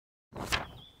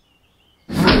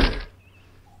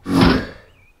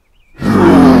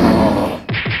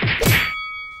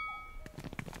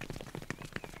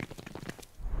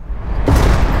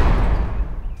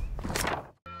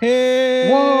Hey!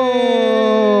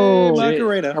 Whoa!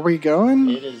 Macarena. Are we going?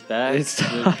 It is back.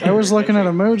 I was looking at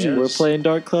emojis. Yeah. We're playing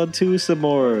Dark Cloud 2 some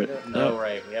more. No,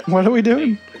 right. We have to What are we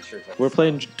doing? take pictures of We're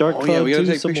playing Dark Cloud 2 Oh yeah, we gotta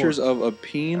take some pictures more. of a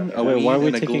peen, a Wait, ween, why are we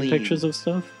and a taking gleam. pictures of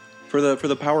stuff? For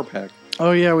the power pack.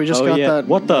 Oh yeah, we just Oh, got yeah. that.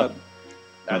 What the?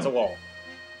 That's a wall.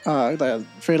 That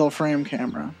fatal frame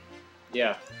camera.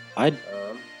 Yeah. I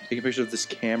Take a picture of this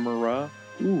camera.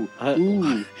 Ooh, I-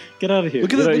 ooh. get out of here.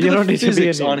 Look at you the, don't, look you at don't the need to be in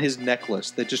physics here. on his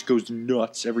necklace that just goes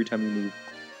nuts every time you move.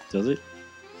 Does it?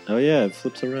 Oh yeah, it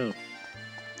flips around.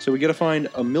 So we gotta find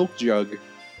a milk jug.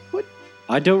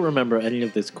 I don't remember any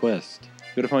of this quest.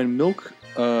 We gotta find milk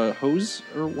hose,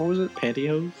 or what was it?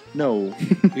 Pantyhose? No.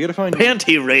 We gotta find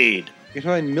Panty raid. we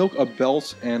gotta find milk, a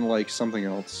belt, and like something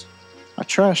else. A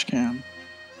trash can.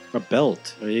 A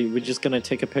belt. Are we just gonna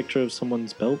take a picture of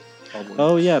someone's belt? Probably.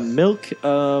 Oh yeah, milk.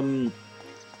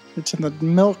 It's in the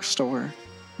milk store.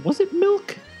 Was it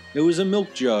milk? It was a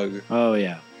milk jug. Oh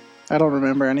yeah. I don't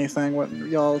remember anything. What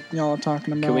y'all are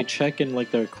talking about? Can we check in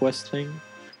like their quest thing?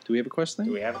 Do we have a quest thing?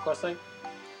 Do we have a quest thing?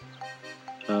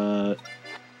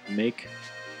 Make.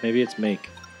 Maybe it's make.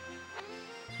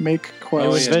 make Oh,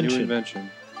 quest? yeah, invention. new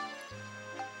invention.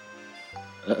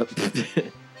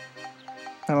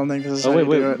 I don't think this is Oh how wait,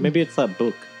 you do wait. it. Maybe it's that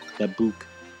book. That book.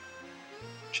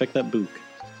 Check that book.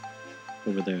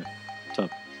 Over there,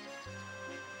 top.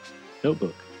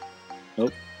 Notebook.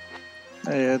 Nope.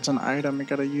 Hey, it's an item. You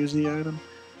gotta use the item.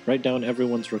 Write down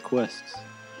everyone's requests.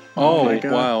 Oh Oh, my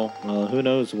God. wow. Well, who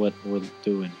knows what we're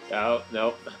doing? Oh,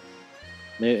 no.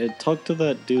 Talk to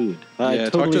that dude. I Yeah,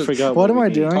 talk totally to- forgot. What am we I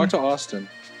need. doing? Talk to Austin.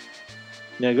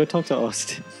 Yeah, go talk to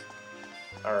Austin.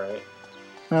 Alright.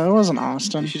 No, it wasn't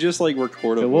Austin. You should just like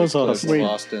record a It was voice clip Austin. of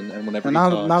Austin, and whenever And he not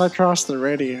talks, not across the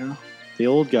radio. The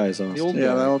old guy's Austin. old Yeah,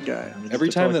 guy. the old guy. We need every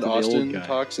to time talk that to the old Austin guy.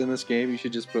 talks in this game, you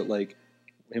should just put like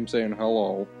him saying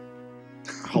hello,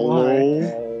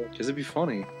 Hello. because it'd be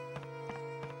funny.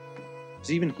 Is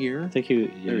he even here? I think he.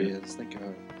 There he Yeah, is. Thank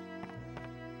God.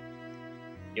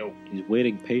 Yo. he's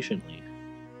waiting patiently.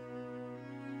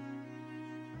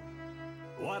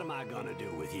 What am I gonna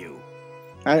do with you?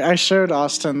 I showed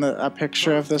Austin a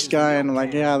picture of this guy, and I'm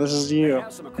like, yeah, this is you.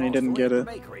 And he didn't get it.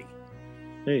 Bakery.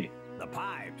 Hey. The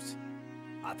pipes.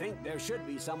 I think there should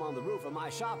be some on the roof of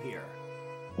my shop here.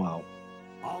 Wow.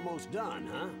 Almost done,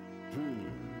 huh?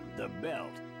 The belt.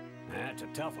 That's a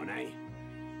tough one, eh?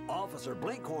 Officer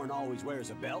Blinkhorn always wears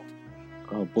a belt.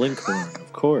 Oh, Blinkhorn,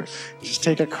 of course. Just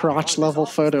take a crotch level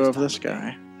photo of this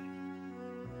guy.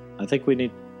 I think we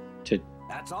need to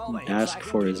That's all the ask hints I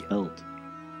for can his give you. belt.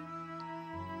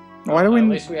 Why do At we?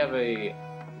 least we have a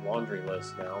laundry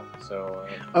list now, so...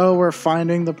 Oh, we're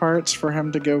finding the parts for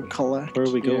him to go collect. Where are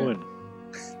we Yeah. going?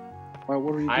 What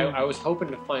were you doing? I was hoping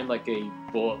to find like a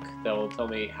book that will tell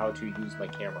me how to use my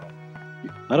camera.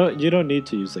 You don't need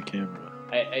to use the camera.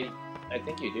 I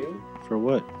think you do. For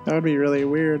what? That would be really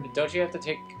weird. Don't you have to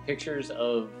take pictures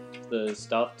of the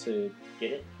stuff to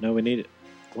get it? No, we need it.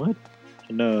 What?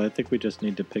 No, I think we just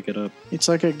need to pick it up. It's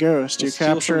like a ghost. You Let's steal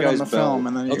capture some it on guy's the belt. film,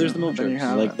 and then you, Oh, there's the milk then you jugs.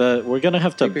 have Like it. we're gonna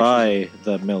have to Take buy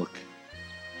the milk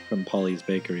from Polly's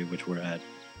Bakery, which we're at.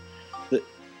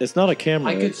 It's not a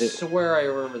camera. I could It- swear I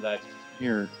remember that.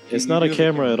 Here. it's You not do a have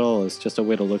camera at all. It's just a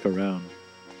way to look around.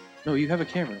 No, you have a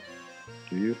camera.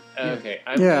 Do you? Okay,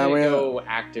 I'm Yeah, gonna we go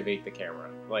activate the camera,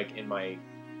 like in my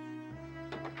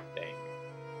thing.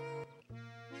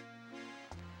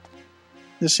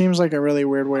 This seems like a really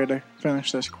weird way to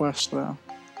finish this quest, though.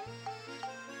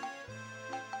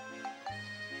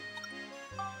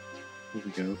 Here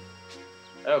we go.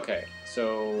 Okay,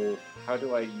 so how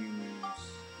do I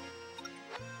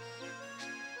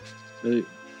use?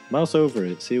 Mouse over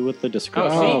it. See what the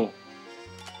description. Oh,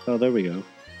 Oh, there we go.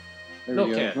 There Milk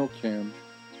we go. can. Milk can.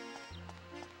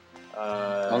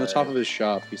 Uh, On the top of his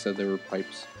shop, he said there were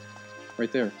pipes.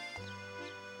 Right there.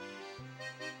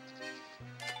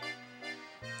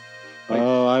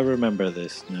 Oh, I remember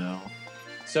this now.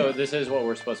 So this is what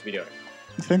we're supposed to be doing.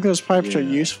 You think those pipes are Yeah.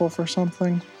 useful for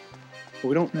something? Well,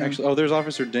 we don't Yeah. actually. Oh, there's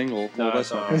Officer Dingle. No, Well,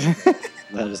 that's it's not. not.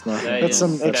 That is not. That That's is-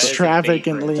 some that is a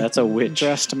extravagantly vagrant. That's a witch.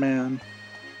 dressed man.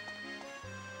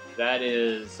 That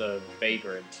is a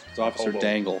vagrant. It's Officer Hobo.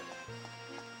 Dangle.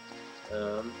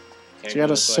 Can't She go had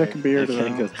a this sick way. beard, I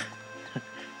can't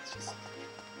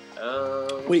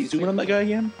though. go. Wait, zoom in on that guy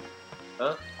again?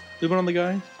 Huh? Zoom in on the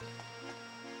guy?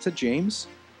 Is that James?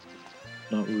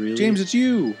 Not really. James, it's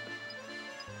you!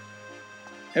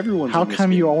 Everyone's How in this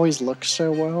come you game. always look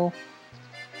so well?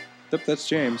 Yep, that's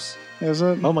James. Is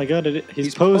it? Oh my God!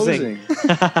 He's posing.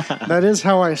 That is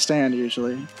how I stand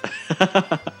usually.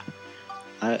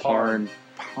 I Parn.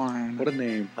 Parn. What a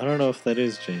name. don't know if that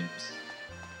is James.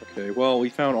 Okay, well, we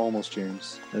found almost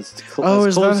James. As Oh,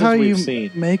 is that close how as we've you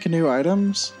seen. make new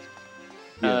items?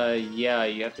 Yeah,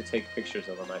 you have to take pictures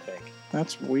of them, I think.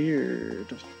 That's weird.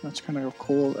 That's kind of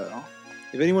cool, though.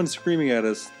 If anyone's screaming at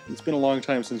us, it's been a long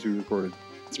time since we recorded.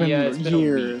 It's been Yeah, it's been a week.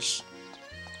 years.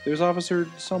 There's Officer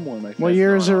someone, I think. What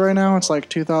year not is it right awesome. now? It's like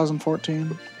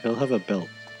 2014. He'll have a belt.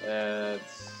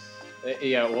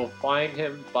 Yeah, we'll find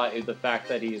him by the fact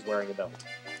that he's wearing a belt.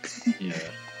 Yeah.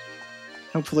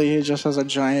 Hopefully he just has a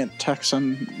giant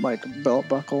Texan, like, belt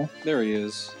buckle. There he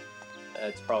is.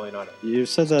 It's probably not it. You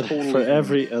said that Totally for human.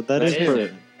 every. That That is is for.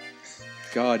 it.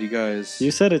 God, you guys.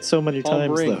 You said it so many Palm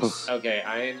times rings. though. Okay,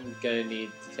 I'm gonna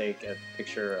need to take a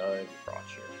picture of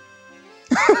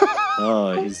Roger.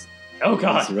 Oh, he's Oh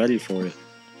god! ready for it.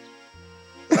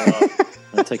 Uh,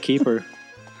 That's a keeper.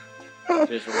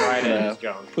 just right at his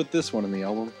junk. Put this one in the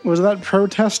album. Was that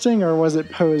protesting or was it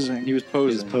posing? He was He's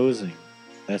posing. posing.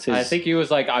 That's his. I think he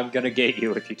was like, "I'm gonna get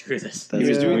you if you do this." That's He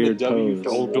was his doing the weird W pose. for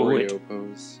Don't do Wario it.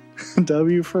 pose.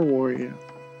 W for Wario.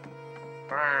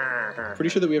 Pretty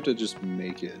sure that we have to just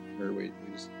make it. Or wait,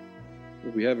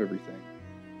 we have everything.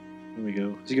 Here we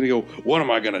go. Is he gonna go, what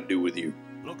am I gonna do with you?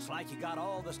 Looks like you got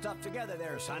all the stuff together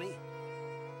there, Sonny.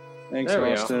 Thanks, There we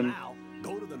go. So Austin. now,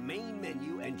 go to the main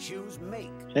menu and choose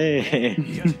Make. Hey.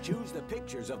 Just choose the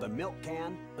pictures of the milk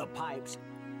can, the pipes,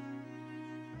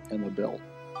 And the belt.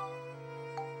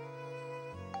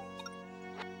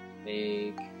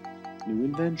 Make New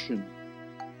invention.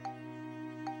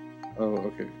 Oh,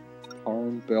 okay.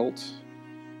 Arm belt.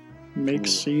 Make Ooh.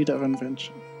 seed of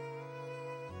invention.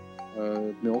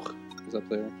 Milk is up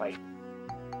there. pipe.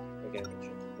 Again,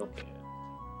 okay.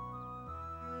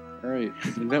 Alright.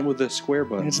 Invent with the square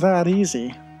button. It's that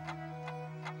easy.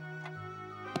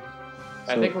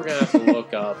 I think we're gonna have to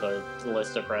look up a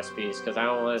list of recipes because I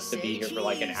don't want us to be here for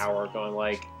like an hour going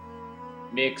like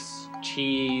mix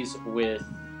cheese with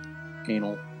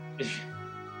Anal.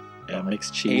 Yeah,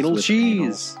 mixed cheese. Anal with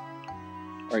cheese!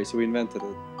 Alright, so we invented it.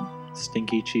 anal.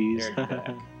 Stinky cheese. There you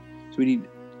go. So we need...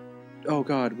 Oh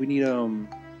god, we need,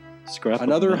 Scrap.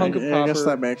 Another of hunk of Yeah, I guess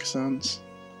copper. that makes sense.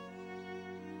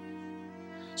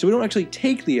 So we don't actually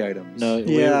take the items. No.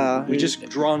 Yeah. We just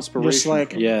draw inspiration. Just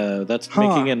like- from them. Yeah, that's Huh.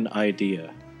 making an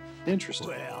idea. Interesting.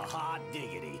 well, hot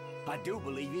diggity. I do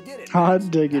believe you did it. Hot Max.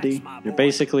 diggity. That's my You're boy.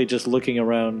 basically just looking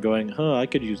around going, huh, I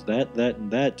could use that, that, and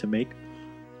that to make...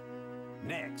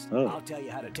 Next, Oh. I'll tell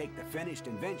you how to take the finished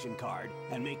invention card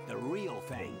and make the real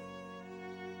thing.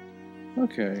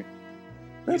 Okay.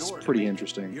 That's In order to pretty make it,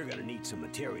 interesting. You're gonna need some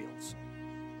materials.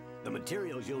 The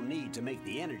materials you'll need to make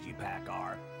the energy pack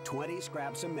are 20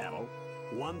 scraps of metal,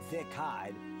 1 thick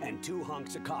hide, and 2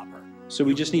 hunks of copper. So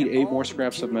we You just can need get 8 all more the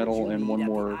scraps of materials metal you and need 1 at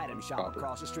the more item shop copper.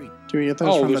 across the street. Do we get those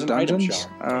Oh, from there's the an item dungeons?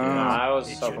 shop. I was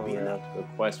It something should we're be gonna enough. have to go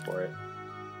quest for it.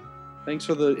 Thanks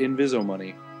for the Inviso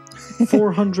money.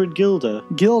 400 Gilda.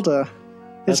 Gilda.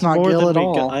 That's It's not more Gil than at we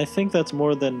all. got- I think that's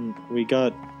more than we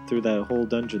got through that whole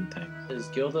dungeon thing. Is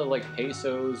Gilda like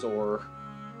pesos or?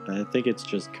 I think it's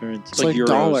just currency. It's like euros.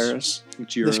 dollars.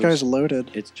 It's This euros. guy's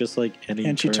loaded. It's just like any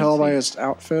Can't you currency. tell by his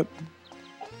outfit?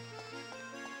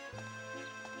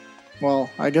 Well,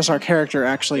 I guess our character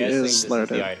actually Guessing is this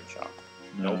loaded. is the item shop.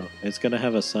 No, Nope. it's gonna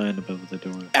have a sign above the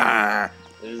door. Ah!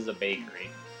 This is a bakery.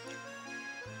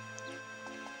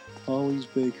 Holly's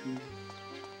Bakery.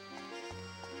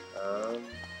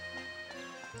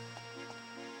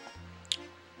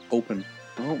 Open.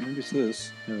 Oh, maybe it's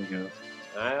this. There we go.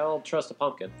 I'll trust a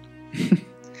pumpkin.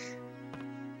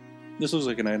 This looks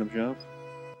like an item shop.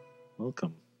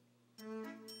 Welcome.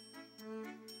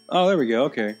 Oh, there we go.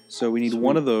 Okay. So we need Sweet.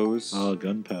 one of those. Oh,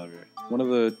 gunpowder. One of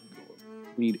the...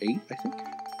 We need 8, I think?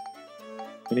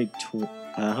 We need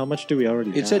how much do we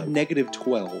already have? It said negative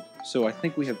 12, so I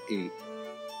think we have 8.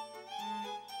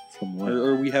 From what?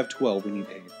 Or we have 12, we need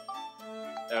 8.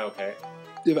 Oh, okay.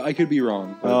 I could be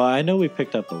wrong. But... Oh, I know we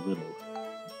picked up a little.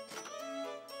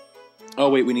 Oh,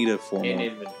 wait, we need 4 In more.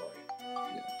 inventory.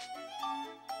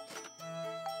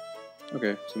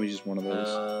 Okay, so we just one of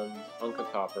those. Hunk of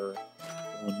copper.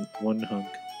 One hunk.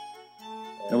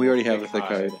 And we already have a thick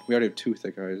hide. We already have 2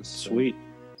 thick hides. so- Sweet.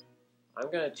 I'm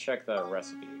gonna check the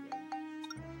recipe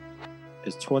again.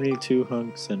 It's 22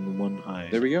 hunks and 1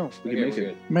 hide. There we go. We Okay, can make we're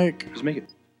it. Make. Just make it.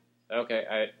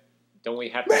 Okay, don't we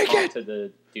have to Make talk it! to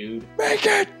the dude? Make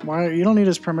it! Why? You don't need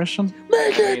his permission?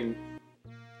 Make I it! mean,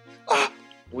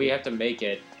 we have to make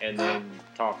it and then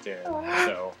talk to him.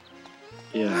 So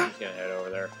Yeah. he's gonna head over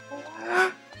there.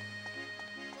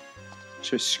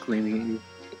 Just screaming at you.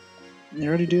 You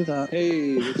already do that. Hey,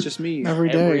 it's just me. Every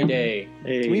day. Every day.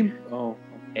 Hey. Can we... Oh.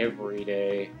 Every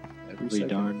day. Every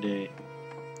darn day.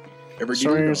 Every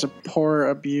Sawyer's a poor,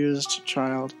 abused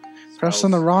child.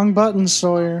 Pressing the wrong buttons,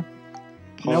 Sawyer.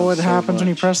 You know Pause what so happens when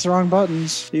you much. press the wrong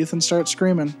buttons? Ethan starts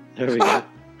screaming. There we go.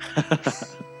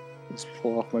 Let's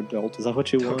pull off my belt. Is that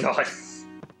what you Oh want? god.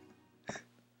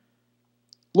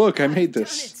 Look, I made Done it,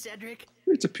 this. Cedric.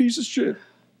 It's a piece of shit.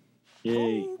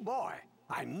 Yay. Oh boy,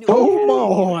 I knew Oh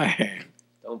it. boy!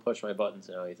 Don't push my buttons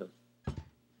now, Ethan.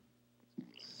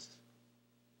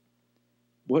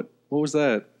 What was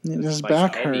that? His My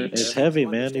back shiny. hurts. It's heavy,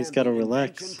 man. Understand He's got to the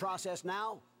relax. invention process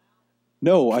now?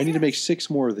 No, I need to make 6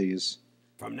 more of these.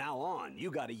 From now on,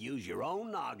 you got to use your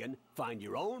own noggin, find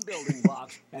your own building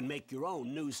blocks, and make your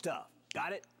own new stuff.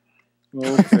 Got it?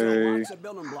 Okay. Lots of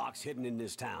building blocks hidden in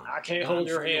this town. I can't And hold I'm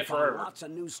your sure you'll hand find forever. Lots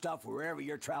of new stuff wherever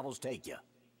your travels take you.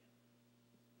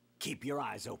 Keep your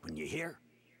eyes open, you hear?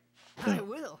 I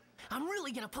will. I'm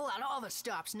really gonna pull out all the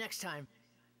stops next time.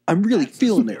 I'm really That's the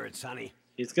feeling it. spirit, sonny.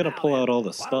 He's going to Now pull then, out all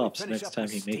the why don't we stops finish next up time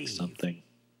with he makes Steve? something.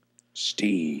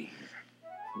 Steve.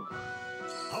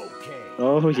 Okay.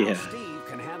 Oh, Now yeah. Steve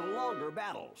can handle longer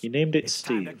battles. He named it It's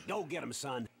time to Steve. go get him,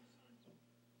 son.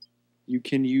 You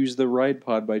can use the ride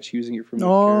pod by choosing it from the Oh.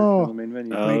 character on the main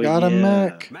menu. Oh, We got a yeah.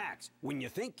 mech. Max, when you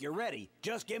think you're ready,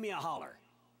 just give me a holler.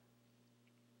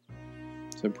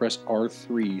 So press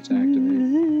R3 to activate.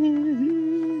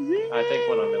 I think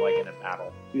when I'm like in a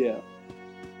battle. Yeah.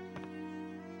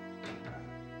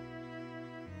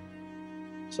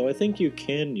 So I think you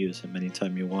can use him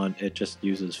anytime you want. It just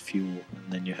uses fuel, and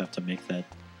then you have to make that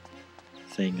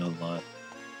thing a lot.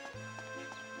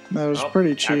 That was Oh,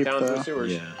 pretty back cheap, down to the though.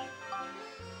 sewers. Yeah.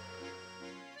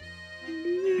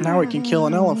 Now we can kill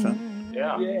an elephant.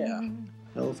 Yeah. Yeah.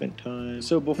 Elephant time.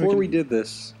 So before we did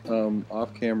this,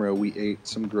 off camera, we ate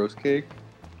some gross cake,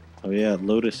 Oh yeah,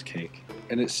 lotus cake.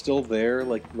 and it's still there,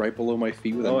 like right below my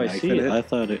feet with a Oh, I knife see in it. it. I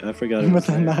thought it. I forgot it was With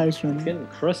a there. knife in It's it. getting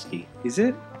crusty. Is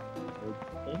it?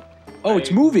 Oh,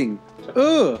 it's moving.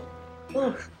 Ugh.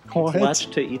 What?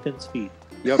 Latched to Ethan's feet.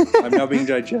 Yep, I'm now being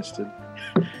digested.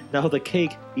 Now the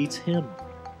cake eats him.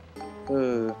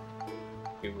 Uh,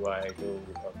 Do I go?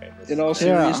 Okay. This in all is-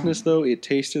 seriousness, though, it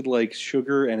tasted like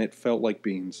sugar and it felt like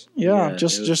beans. Yeah, Yeah, it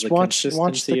just was the watch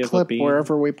consistency the of a clip bean.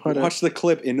 wherever we put Watch it. the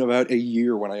clip in about a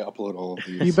year when I upload all of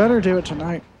these. You better do it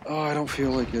tonight. Oh, I don't feel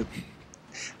like it.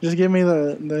 Just give me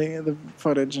the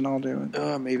footage and I'll do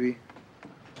it. Maybe.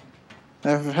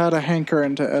 I've had a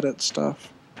hankering to edit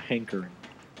stuff. Hankering.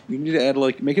 You need to add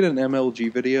make it an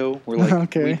MLG video where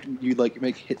Okay. you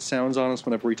make hit sounds on us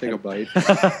whenever we take a bite.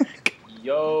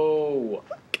 Yo.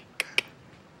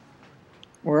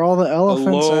 Where all the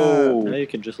elephants Hello. Now you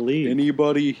can just leave.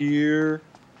 Anybody here?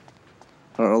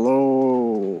 at?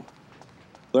 Hello.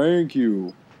 Thank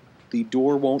you. The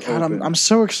door won't God, open. I'm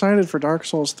so excited for Dark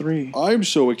Souls 3. I'm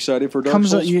so excited for Dark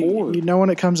Comes out, Souls 4. you know when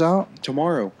it comes out?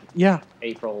 Tomorrow. Yeah,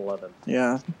 April 11th.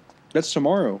 yeah. That's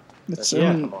tomorrow. It's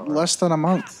Yeah, in tomorrow. less than a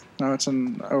month. No, it's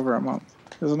in over a month,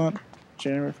 isn't it?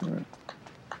 January, February.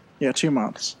 Yeah, 2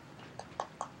 months.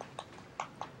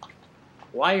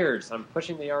 Liars! I'm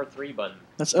pushing the R3 button.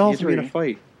 That's You have to be in a L3.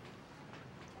 fight.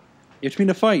 You have to be in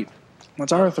a fight.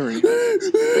 What's R3?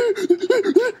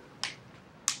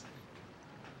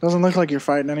 Doesn't look like you're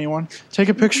fighting anyone. Take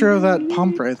a picture of that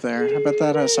pump right there. I bet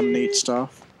that has some neat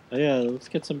stuff. Oh, yeah, let's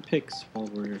get some pics while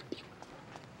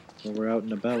we're out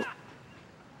and about.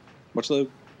 What's the...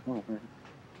 Oh, right.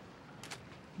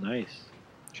 Nice.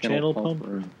 Channel pump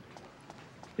room.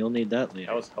 You'll need that later.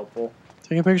 That was helpful.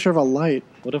 Take a picture of a light.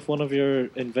 What if one of your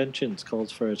inventions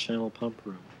calls for a channel pump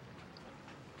room?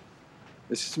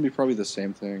 This is going to be probably the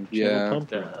same thing. Channel Yeah,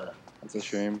 pump room. that's a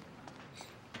shame.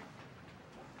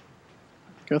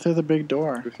 Go through the big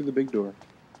door. Go through the big door.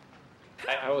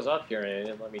 I was up here and it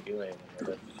didn't let me do anything with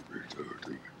it.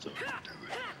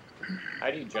 How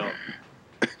do you jump?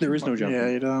 There is no jumping. Yeah,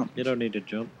 you don't. You don't need to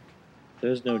jump.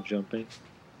 There's no jumping.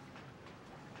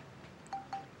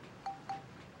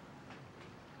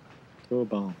 Throw a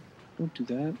bomb Don't do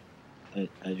that.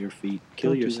 at your feet.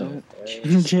 Kill Don't do yourself.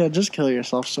 Yeah, just kill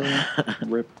yourself, so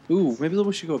Rip. Ooh, maybe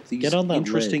we should go up these Get on that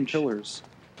interesting ledge. pillars.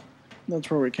 that's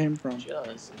where we came from.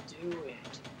 Just do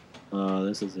it.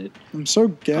 This is it. I'm so I'm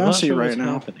not gassy sure right what's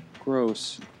now. happening.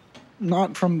 Gross.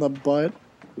 Not from the butt.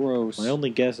 Gross. My only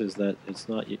guess is that it's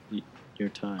not your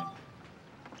time.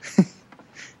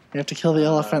 You have to kill the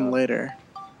elephant later.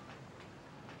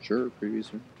 Sure,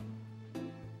 previously.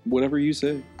 Whatever you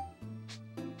say.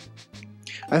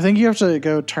 I think you have to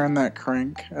go turn that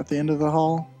crank at the end of the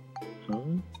hall. Huh?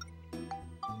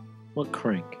 What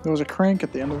crank? There was a crank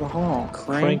at the end of the hall.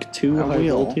 Crank 2 A high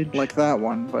wheel, voltage? like that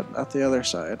one, but at the other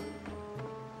side.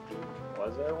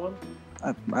 Was there one?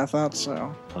 I thought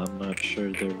so. I'm not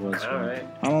sure there was one. Alright.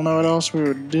 I don't know what else we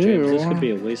would James, do. this could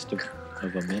be a waste of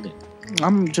a minute.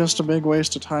 I'm just a big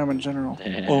waste of time in general.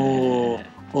 Oh.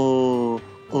 Oh.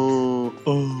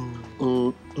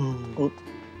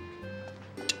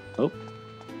 Oh,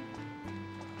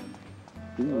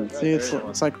 See,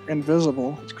 it's like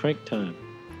invisible. It's crank time.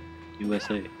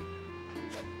 USA.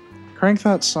 Crank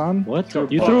that, son. What? Threw a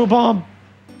You bomb. threw a bomb!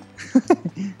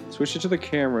 Switch it to the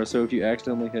camera so if you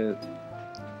accidentally hit.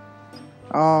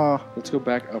 Oh, Let's go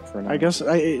back up for a minute. I guess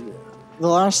the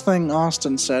last thing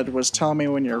Austin said was "Tell me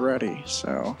when you're ready."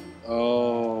 So.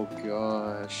 Oh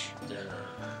gosh.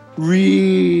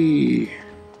 We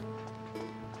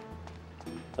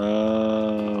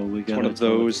We got One of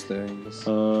those things.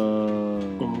 Oh,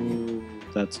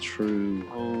 that's true.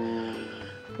 Oh.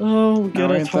 Oh, we No,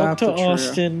 gotta ain't talk that to the truth?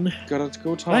 Austin. Gotta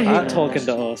go talk. I hate to talking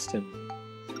to Austin.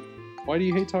 Austin. Why do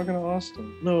you hate talking to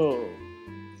Austin? No.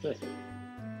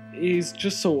 He's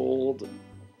just so old.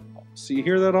 So you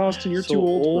hear that, Austin? You're so too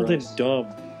old for and us. dumb.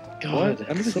 God, What?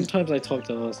 I don't think sometimes I talk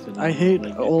to Austin. I and hate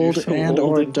like, old you're so and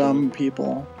old or and dumb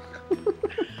people.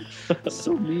 That's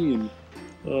so mean.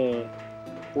 Uh,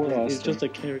 Poor Austin. he's just a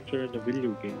character in a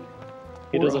video game.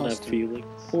 He Poor doesn't have Austin. feelings.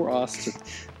 Poor Austin.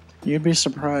 You'd be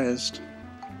surprised.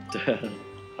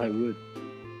 I would.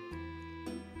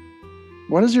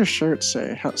 What does your shirt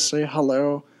say? Say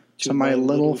hello to my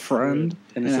little friend,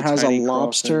 and it's it has a tiny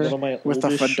lobster One of my with a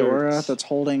oldest fedora shirts. that's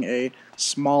holding a It's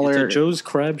smaller. a Joe's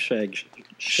Crab Shag.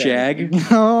 Shag?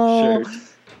 No, Shirt.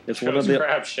 It's one of Joe's the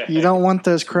crab shack. you don't want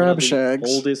those it's one of crab the shags.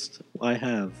 oldest I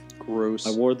have. Gross.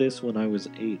 I wore this when I was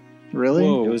 8. Really?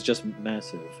 Whoa. It was just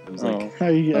massive. It was like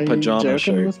Are you, a are you pajama joking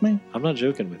shirt. with me? I'm not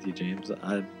joking with you, James.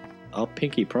 I'll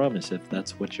pinky promise if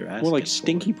that's what you're asking. More like for.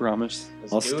 stinky promise.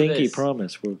 Let's I'll do stinky this.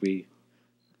 promise where we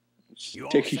You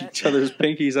all Take set? each other's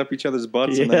pinkies up each other's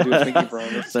butts and then do a pinky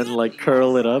promise. then like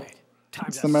curl it up Time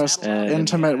It's to the most settle And-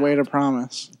 intimate way to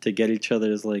promise. to get each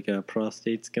other's like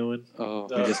prostates going. Oh,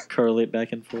 Uh, We just curl it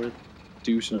back and forth.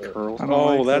 do some curls. I don't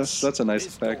Oh, like that's this. a nice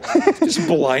This effect. boy- Just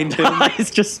blind him.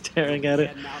 He's just staring at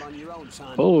it. Heading out on your own,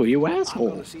 son. Oh, you I'm asshole!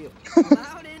 gonna see if-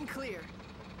 Loud and clear.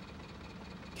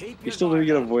 Keep You your still do guard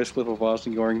get a up. voice clip of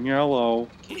Austin going, hello.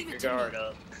 Keep your guard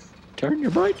up. Turn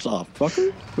your brights off,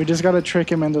 fucker. We just gotta trick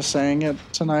him into saying it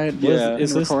tonight. Yeah.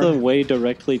 Is and this record. the way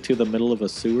directly to the middle of a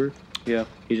sewer? Yeah.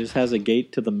 He just has a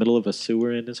gate to the middle of a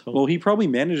sewer in his home. Well, he probably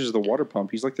manages the water pump.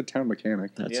 He's like the town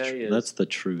mechanic. that's Yeah, he is. that's the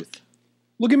truth.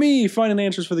 Look at me finding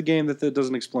answers for the game that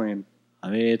doesn't explain. I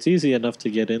mean, it's easy enough to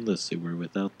get in the sewer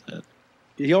without that.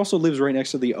 He also lives right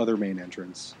next to the other main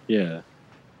entrance. Yeah.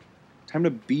 Time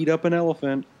to beat up an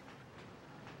elephant.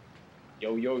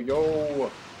 Yo, yo,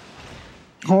 yo.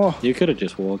 Oh, You could have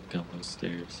just walked down those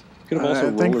stairs. Could have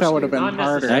also I think that would have been Not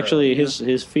harder. necessarily. Actually,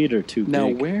 his feet are too Now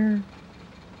big. where?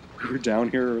 We were down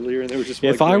here earlier and they were just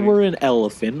If like, I waiting were an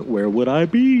elephant, where would I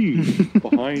be?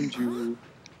 behind you.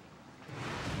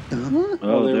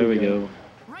 Oh, there we go.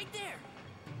 Right there.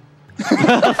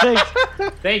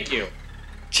 Thank you.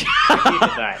 I needed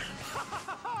that.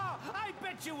 I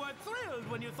bet you were thrilled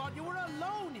when you thought you were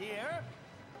alone here.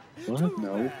 What? Too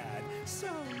No. bad. So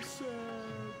sad.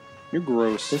 You're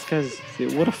gross. This guy's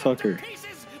what a fucker.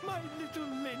 Pieces, my little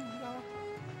Linda.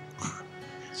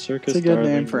 Circus It's a good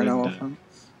Darling name for an Linda. elephant.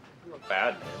 Not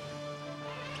bad, man.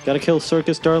 Gotta kill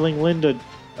Circus Darling Linda.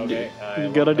 Okay. You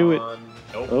gotta do it.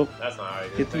 Nope. Oh. That's not how you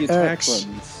do Hit the things. attack X.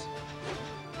 buttons.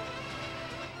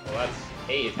 Well, that's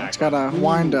a attack. It's got a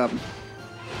wind up.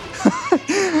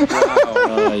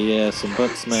 Wow. Yeah, some butt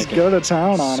Just smacking. go to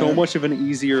town on So it. much of an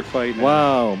easier fight now.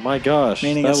 Wow, my gosh,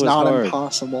 Meaning that it's was not hard.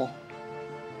 impossible.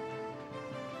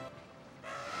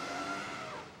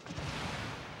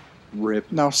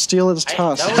 Rip. Now steal its I-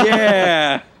 tusk. that was-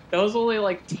 Yeah! That was only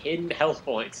like 10 health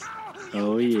points.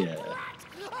 Oh yeah.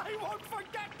 I won't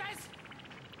forget this.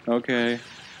 Okay.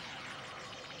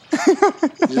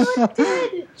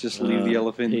 Just leave the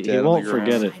elephant He dead won't on the ground.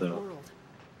 forget it though. World.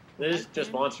 This is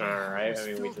just Monster Hunter, right? I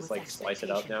mean, we just like slice it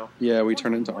up now. Yeah, we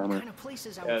turn it into armor. Kind of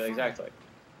places I Yeah, would find. exactly.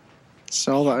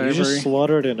 Sell the You ivory. just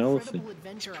slaughtered an The elephant. incredible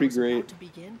adventure I Pretty was about great. to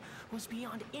begin was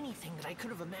beyond anything that I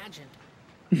could have imagined.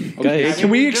 Okay, Guys, can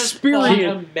we just fought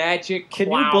experience... a magic Can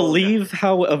clown. you believe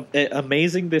how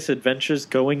amazing this adventure's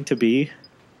going to be?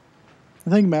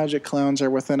 I think magic clowns are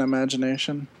within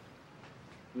imagination.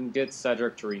 And get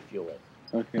Cedric to refuel it.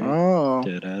 Okay. Oh.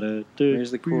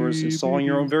 There's the course. Installing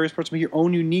your own various parts to make your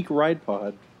own unique ride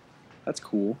pod. That's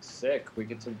cool. Sick. We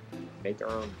get to make our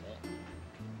own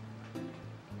net.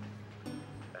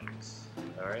 Max.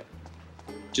 Alright.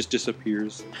 Just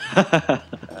disappears.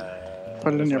 Put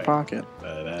it in this your way. pocket.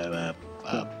 Go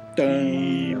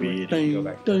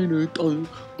back.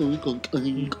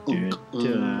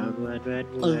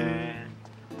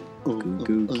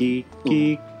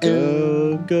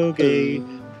 Go, go, gay.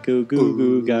 Go goo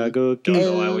goo gaga Don't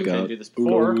know why goo we couldn't ga. do this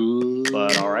before,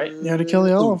 but all right. You had to kill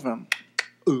the elephant.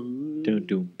 Doom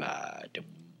doom ba doom.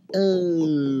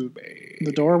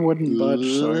 The door wouldn't budge,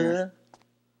 Sawyer.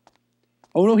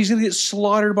 Oh no, he's gonna get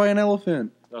slaughtered by an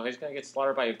elephant. No, he's gonna get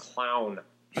slaughtered by a clown.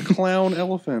 A clown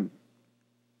elephant.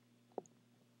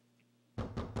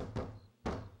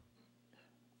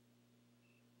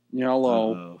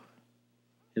 Hello. Uh-oh.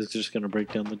 He's just gonna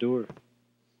break down the door,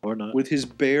 or not? With his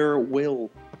bare will.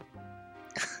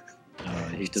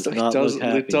 He does It not does, look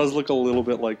happy. it does look a little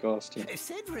bit like Austin.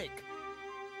 Cedric.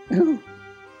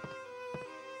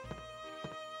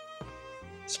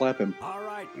 Slap him. All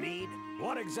right, Mead.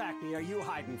 What exactly are you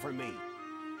hiding from me?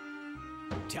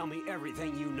 Tell me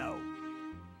everything you know.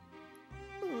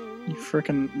 You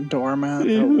freaking doormat of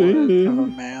a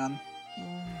man.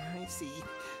 I see.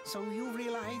 So you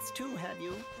realized too, have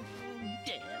you?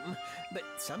 Damn. But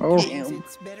Oh, sometimes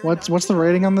it's better what's not the to-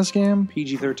 rating on this game?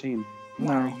 PG-13.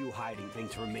 Why are No, you hiding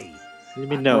things from me? You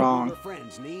mean no? Wrong. We're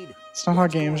friends, Need. it's not how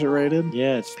games are rated.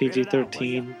 Yeah, it's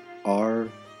PG-13, R,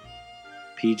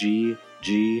 PG,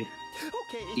 G.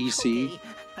 Okay, EC. okay.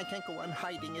 I can't go on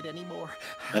hiding it anymore.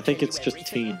 I think I'll it's tell you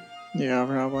just everything. teen. Yeah,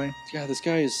 probably. Yeah, this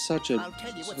guy is such I'll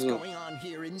tell you what's a going on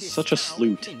here in this Such a town,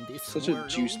 sloot. in this such a world.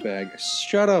 juice bag.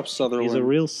 Shut up, Sutherland. He's a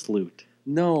real sloot.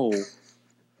 No.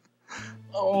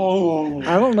 Oh.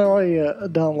 I don't know why you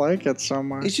don't like it so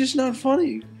much. It's just not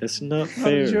funny. It's not Not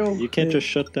a fair. joke. You can't just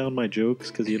shut down my jokes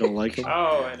because you don't like them.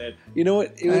 Oh, and it. You know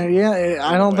what?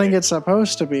 I don't think it's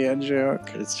supposed to be a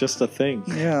joke. It's just a thing.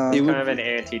 Yeah, It would- Kind of an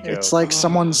anti-joke. it's like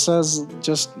someone says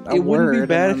just a It word. wouldn't be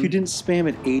bad and if you then- didn't spam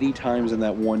it 80 times in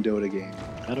that one Dota game.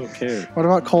 I don't care. What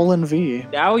about :V?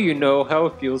 Now you know how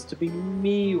it feels to be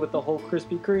me with the whole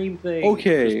Krispy Kreme thing.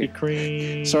 Okay. Krispy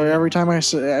Kreme. Sorry, every time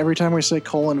we say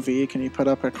 :V, can you put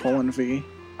up a :V?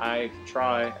 I can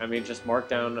try. I mean, just mark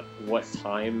down what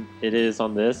time it is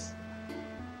on this,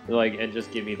 and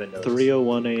just give me the notes.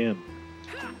 3:01 a.m.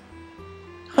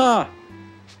 Ha!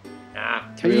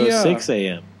 Ah, 3:06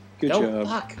 a.m. Good don't job.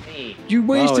 fuck me. You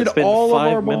wasted it's been all of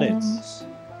 5 our minutes. bombs.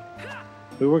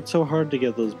 We worked so hard to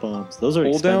get those bombs. Those are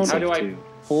Hold down. expensive How do I- too.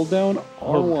 Hold down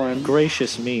Oh, R1,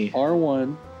 gracious me.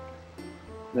 R1,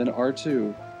 then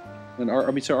R2, then R1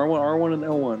 and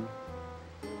L1.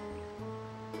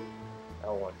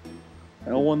 L1.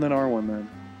 L1 then R1 then.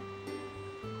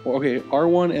 Well, okay,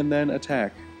 R1 and then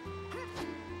attack.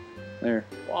 There.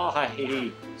 Why?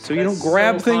 So you don't That's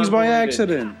grab so things by convoluted.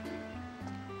 accident.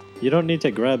 You don't need to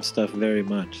grab stuff very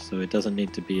much, so it doesn't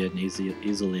need to be an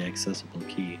easily accessible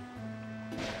key.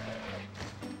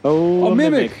 Oh, A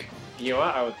mimic. You know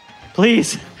what? I would.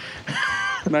 Please!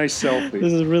 Nice selfie.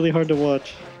 This is really hard to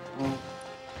watch.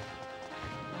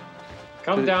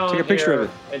 Come Take down a picture here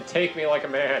of and take me like a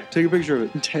man. Take a picture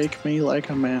of it. Take me like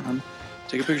a man.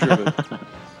 Take a picture of it.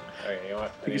 Okay, you know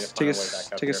what? I need to Take find my way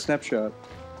back up a here. snapshot.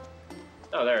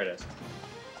 Oh, there it is.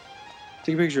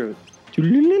 Take a picture of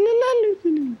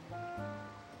it.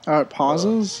 Oh, it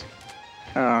pauses?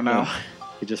 Oh, no.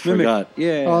 You just Mimic. forgot.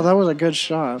 Yeah. Oh, that was a good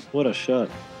shot. What a shot.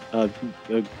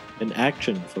 An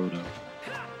action photo.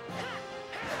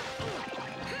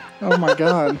 Oh, my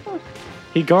God.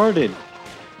 He guarded.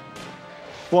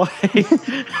 Why?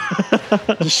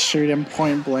 Just shoot him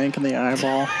point blank in the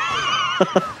eyeball.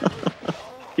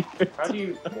 How do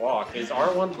you block? Is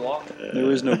R1 blocked?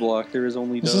 There is no block. There is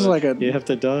only This dodge. is like You have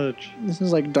to dodge. This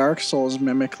is like Dark Souls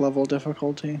mimic level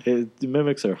difficulty. The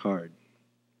mimics are hard.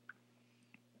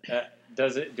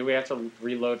 Do we have to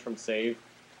reload from save?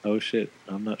 Oh shit,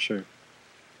 I'm not sure.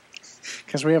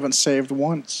 Because we haven't saved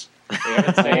once. We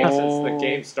haven't saved since Oh. the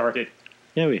game started.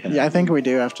 Yeah, we have. Yeah, I think we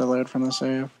do have to load from the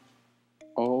save.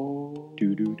 Oh.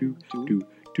 Do do do do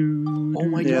do. Oh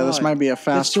my Yeah, god. this might be a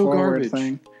fast so forward garbage.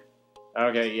 thing.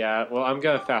 Okay, yeah. Well, I'm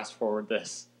gonna fast forward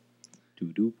this. Do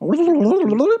do. Oh,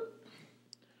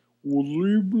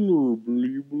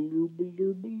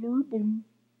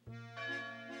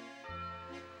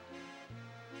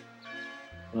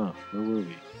 where were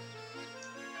we?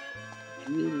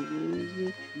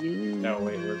 No,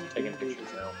 wait, we're taking pictures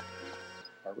now.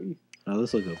 Are we? Oh,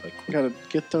 this will go by quick. Gotta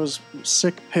get those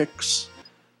sick pics.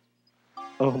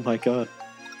 Oh my god.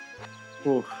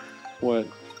 Oh, What?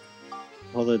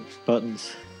 all the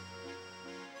buttons.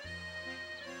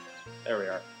 There we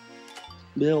are.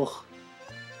 Bill.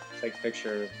 Take a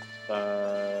picture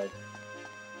of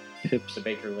Pips. the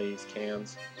Baker Lay's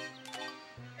cans.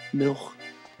 Milk.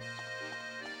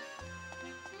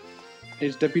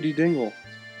 It's Deputy Dingle.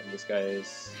 And this guy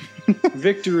is.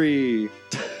 Victory.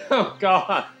 Oh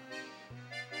god!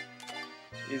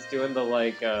 He's doing the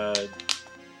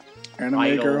Anime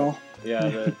Idol. girl. yeah,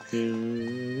 the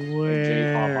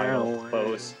J-pop idol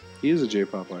pose. He is a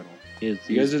J-pop idol. He's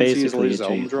You guys didn't see his basically latest a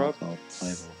album J-pop drop?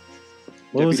 idol.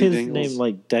 What was Deputy his Dingles. name?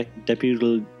 Like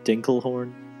Deputy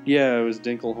Dinklehorn? Yeah, it was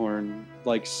Dinklehorn,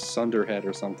 like Sunderhead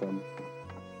or something.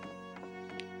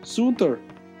 Sunter.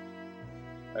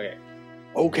 Okay.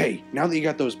 Okay, now that you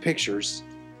got those pictures,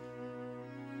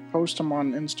 Post them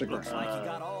on Instagram. Looks like you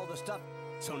got all the stuff.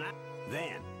 So now,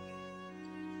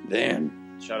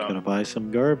 then, Shut up. Gonna buy some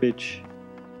garbage.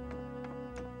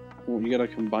 well, you gotta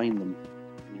combine them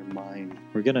in your mind.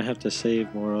 We're gonna have to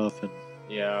save more often.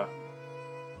 Yeah.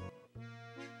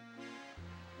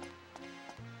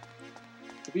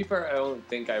 To be fair, I don't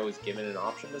think I was given an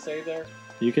option to save there.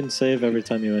 You can save every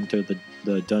time you enter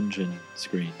the dungeon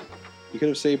screen. You could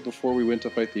have saved before we went to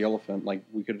fight the elephant. Like,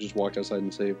 we could have just walked outside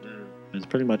and saved. It's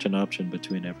pretty much an option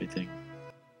between everything.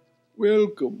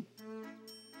 Welcome.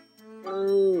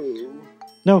 Oh.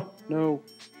 No, No.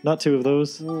 not two of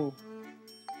those. No.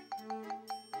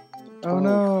 Oh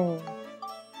no.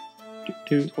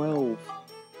 Two. 12.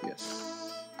 Yes.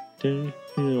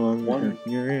 One. One.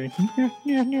 Did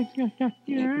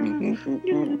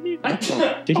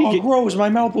he Oh, get, gross! My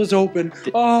mouth was open.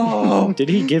 Oh. did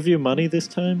he give you money this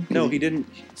time? No, he didn't.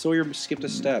 Sawyer skipped a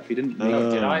step. He didn't.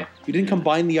 Did I? You didn't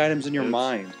combine the items in your Oops.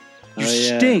 mind. You Oh,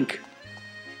 yeah. stink.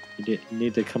 You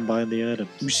need to combine the You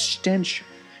items. stench.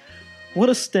 What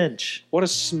a stench! What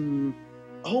a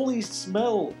Holy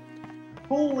smell!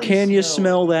 Holy Can you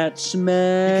smell that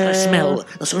smell?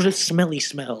 a sort of smelly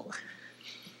smell.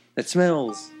 It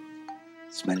smells.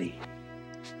 Smelly.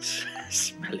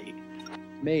 Smelly.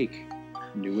 Make.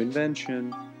 New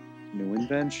invention. New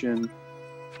invention.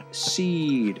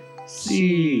 Seed.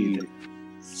 Seed.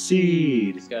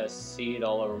 Seed. He's got a seed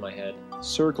all over my head.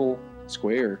 Circle.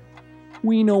 Square.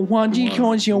 We know what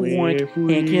because you want.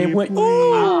 And can't wait.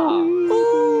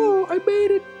 Oh! I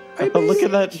made it. I made Look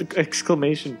it. at that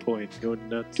exclamation point going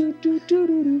nuts.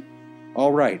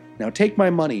 All right. Now take my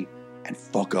money and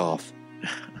fuck off.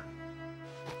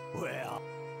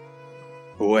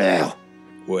 well,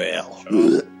 Well.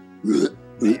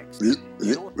 next, you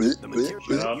know, the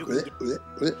material you can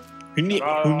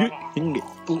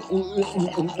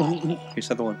Here's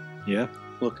the other one. Yeah.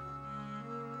 Look.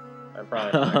 I'm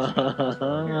probably actually,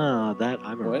 That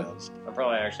I'm What? aroused. I'm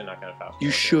probably actually not gonna fast.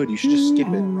 You should. You should just skip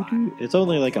it. It's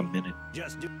only like a minute.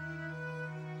 just do.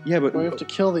 Yeah, but We have to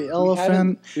kill the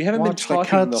elephant. we haven't been Watch the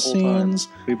talking the whole time. cutscenes.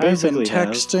 We I've been basically have.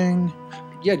 texting.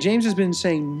 Yeah, James has been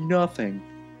saying nothing.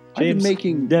 I've James been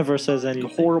making never says anything.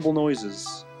 horrible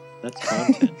noises. That's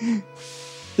content.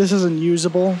 This isn't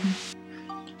usable.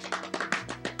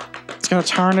 It's gonna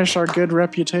tarnish our good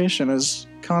reputation as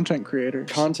content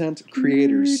creators. Content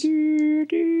creators.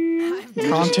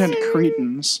 Content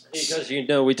cretins. Because you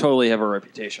know we totally have a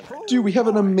reputation. Dude, we have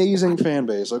an amazing fan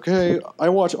base, okay? I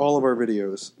watch all of our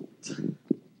videos.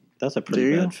 That's a Do pretty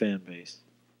you? bad fan base.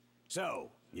 So,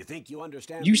 you think you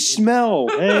understand? You the smell.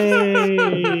 From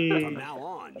Hey! now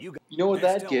on, you You know what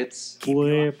that gets? keep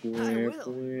your-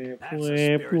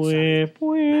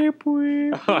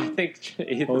 I think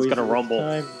Ethan's gonna rumble.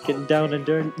 Time getting down and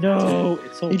dirty. No,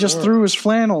 it's so He just warm. threw his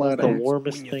flannel at the him.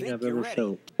 warmest When you thing think I've you're ever ready.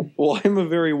 felt. Well, I'm a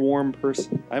very warm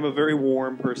person. I'm a very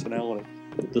warm personality.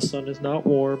 The sun is not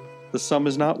warm. The sun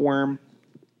is not warm.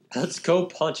 Let's go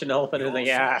punch an elephant in the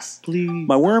ass. Please.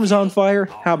 My worm's on fire.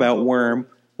 How about worm?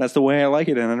 That's the way I like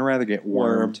it, and I'd rather get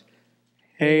wormed.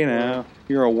 Hey now,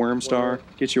 you're a worm star.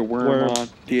 Get your worm Worm. on.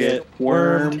 Get Get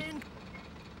wormed.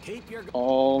 Keep your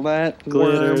All that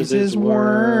Glitters worms is is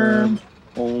worm.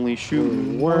 Only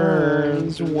shooting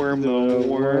worms. Worm the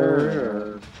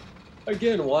worm.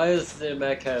 Again, why does the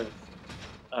mech have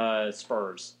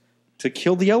spurs? To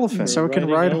kill the elephant. So it can Riding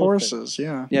ride elephant. horses,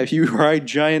 yeah. Yeah, if you ride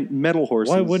giant metal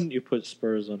horses. Why wouldn't you put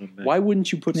spurs on a mech? Why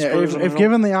wouldn't you put Yeah, spurs if, on if an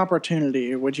given the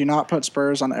opportunity, would you not put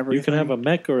spurs on everything? You can have a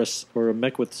mech or a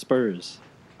mech with spurs.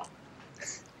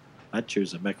 I'd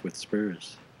choose a mech with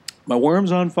spurs. My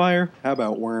worm's on fire. How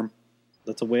about worm?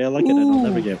 That's the way I like it, and I'll Ooh.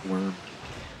 never get wormed.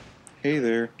 Hey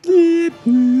there.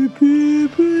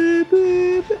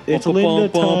 It's Linda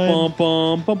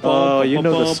time. Oh, you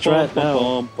know the strat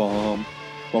now.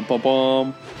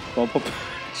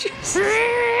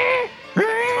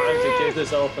 Time to give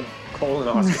this elephant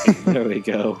colonoscopy. There we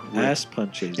go. Ass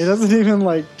punches. He doesn't even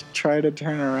like try to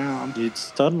turn around. You'd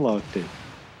stun locked it.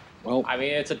 Well, I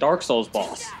mean, it's a Dark Souls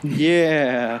boss.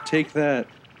 yeah, take that.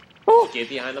 Get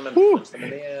behind them and punch them in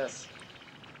the ass.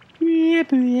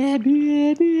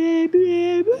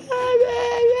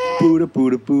 Buddha,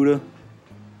 Buddha, Buddha.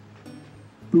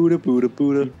 Buddha, Buddha,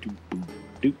 Buddha.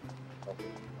 Oh,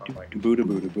 wait. Buddha,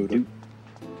 Buddha, Buddha.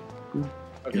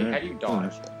 Okay, how do you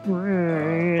dodge?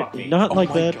 Fuck me. Not like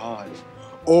Oh my that. god.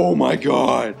 Oh my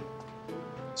god.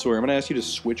 Sawyer, I'm gonna ask you to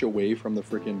switch away from the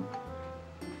freaking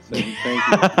thing. Thank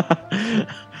you.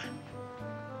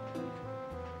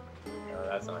 No,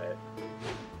 that's not it.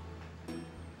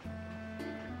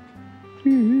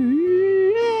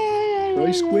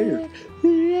 Try square.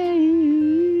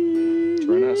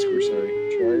 Try not square, sorry.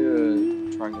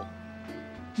 Try triangle.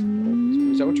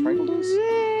 Is that what triangle does?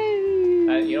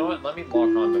 You know what? Let me lock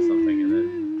on to something and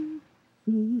then.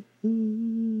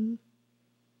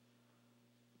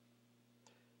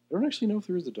 I don't actually know if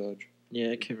there is a dodge.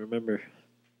 Yeah, I can't remember.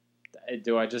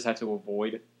 Do I just have to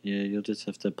avoid? Yeah, you'll just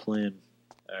have to plan.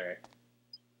 Alright.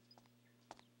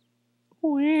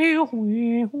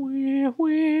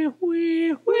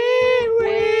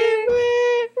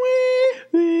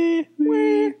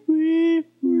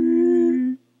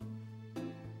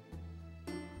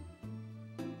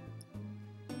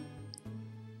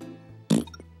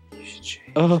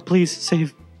 Oh, please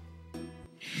save.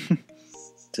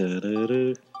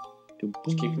 Da-da-da.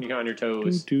 Just keeping you on your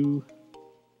toes. Do-do.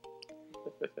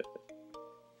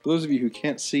 For those of you who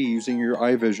can't see using your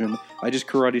eye vision, I just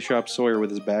karate chopped Sawyer with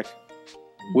his back.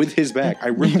 With his back. I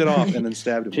ripped it off and then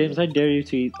stabbed him. James, I dare you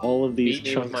to eat all of these Beat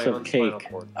me with chunks my of own spinal cake.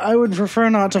 cord. I would prefer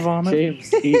not to vomit.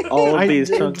 James, eat all of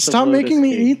these chunks Stop of lotus making me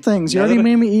cake. eat things. You Now already that I-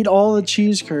 made me eat all the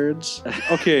cheese curds.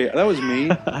 Okay, that was me.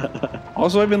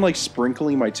 Also, I've been like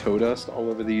sprinkling my toe dust all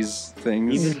over these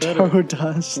things. Even better. Toe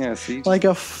dust. Yeah, see? Like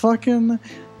a fucking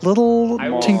little I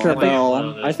will Tinkerbell. land one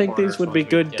of those I think these corners would be once we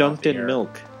good get off dunked the in air.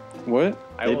 milk. What?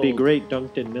 I They'd be will- great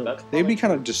dunked in milk. That's They'd be probably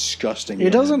kind of true. disgusting. It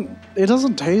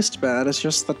doesn't taste bad. It's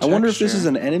just the I wonder if this texture. is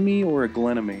an enemy or a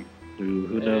glenemy. Ooh,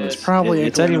 who knows? It's probably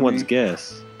It's a glenemy. anyone's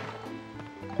guess.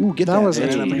 Ooh, get That that. was an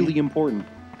That's enemy. really important.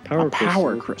 Power a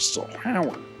power crystal. crystal.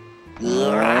 Power.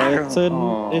 It's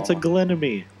a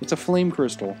glenemy. It's a flame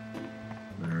crystal.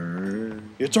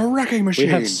 It's a wrecking machine.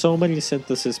 We have so many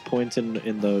synthesis points in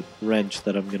the wrench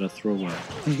that I'm gonna throw on.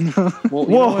 Well, you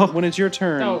know what? When it's your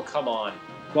turn, No, come on.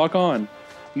 lock on.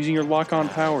 Using your lock on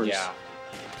powers. Yeah.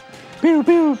 Pew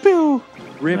pew pew.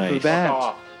 Rip Nice. that. Fuck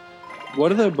off. What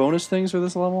are the bonus things for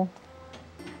this level?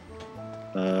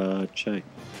 Check.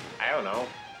 I don't know.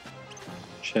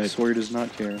 Check. Sawyer does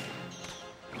not care.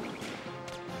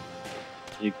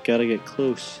 You gotta get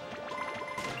close.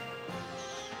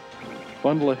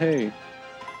 Bundle of hay.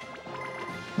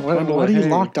 What Bundle are of you hay.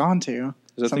 locked onto?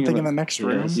 Is that Something in the next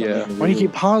room? Yeah. Why do you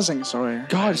keep pausing, Sawyer?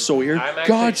 God, Sawyer. I'm actually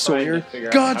God, trying Sawyer. to figure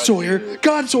out God, how Sawyer. to-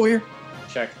 God, Sawyer.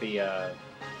 Check the,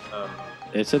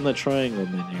 It's in the triangle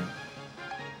menu.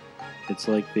 It's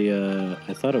like the,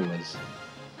 I thought it was.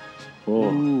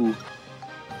 Whoa. Ooh.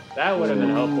 that would have been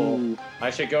helpful. I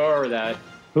should go over that.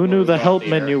 Who When knew we the got help there.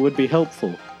 menu would be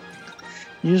helpful?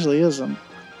 Usually isn't.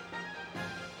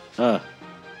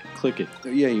 Click it.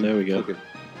 Yeah, you There we go. click it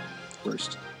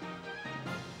first.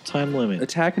 Time limit.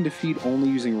 Attack and defeat only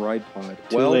using ride pod.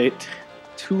 Too well, late.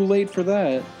 Too late for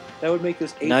that. That would make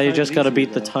this 8 Now you times just gotta easier,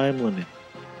 beat the though. time limit.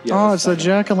 Yeah, Oh, that's it's the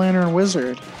fine. jack-o'-lantern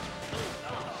wizard.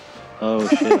 Oh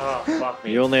shit. Oh, fuck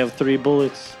me. You only have 3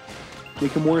 bullets.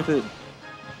 Make him worth it.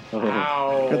 Oh,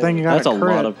 Ow. Good thing you got that's a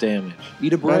crit. lot of damage.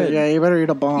 Eat a Better- bread. yeah, you better eat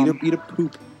a bomb. Eat a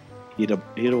poop. Eat a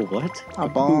what? A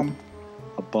bomb.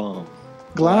 A bomb.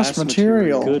 Glass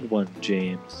material. Good one,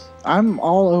 James. I'm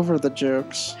all over the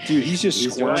jokes. Dude, he's just Do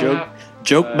I squirming. Joke- have,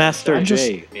 Joke Master I'm just-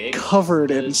 J. big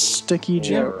Covered in this sticky or-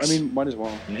 jokes. I mean, might as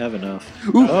well. You have enough.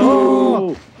 Ooh.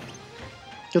 Oh!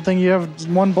 Good thing you have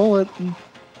one bullet.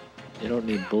 You don't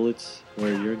need bullets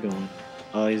where you're going.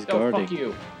 Oh, he's No, guarding. fuck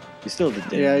you. You still did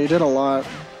damage. Yeah, you did a lot.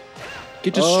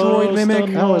 Get destroyed, Oh, Mimic.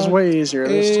 stun That was way easier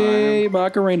this Hey, time.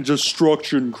 Macarena.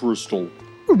 Destruction Crystal.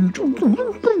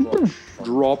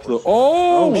 Drop the...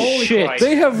 Oh! Holy shit. Christ.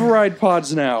 They have ride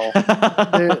pods now.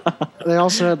 They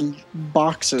also had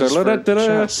boxes for chests. Look at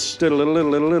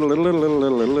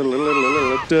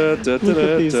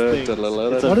these things. It's a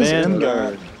What is in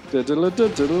vanguard.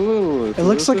 It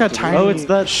looks like a tiny Oh, it's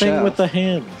that thing chef. with the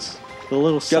hands. The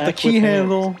little sack Got the key with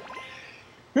handle.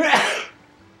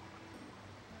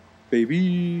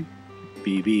 Baby.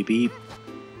 Beep, beep, beep.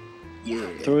 Yeah.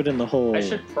 Throw it in the hole. I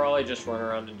should probably just run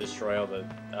around and destroy all the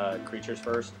creatures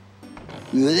first.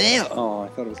 Oh, I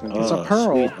thought it was going to be... It's a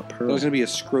pearl. Sweet, a That pearl. was going to be a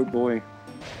scrote boy.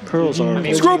 Pearls are... I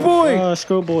mean- Scroll boy!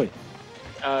 Scroll boy.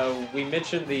 We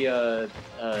mentioned the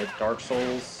Dark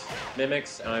Souls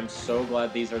mimics, and I'm so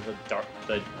glad these are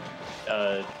the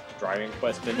Driving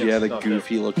Quest mimics. Yeah, the not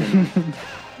goofy looking.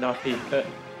 not the.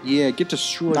 Yeah, get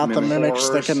destroyed, Not the Mimic. mimics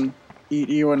that can eat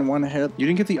you in one hit. You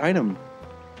didn't get the item.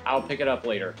 I'll pick it up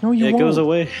later. No, you It won't. goes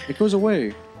away. It goes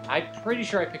away. I'm pretty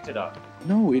sure I picked it up.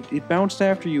 No, it bounced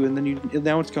after you, and then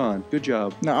now it's gone. Good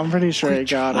job. No, I'm pretty sure he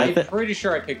got it. I'm pretty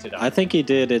sure I picked it up. I think he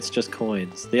did. It's just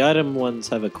coins. The item ones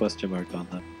have a question mark on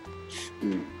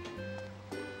them.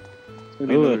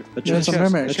 Ooh, a There's chest. a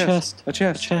mimic. A chest. A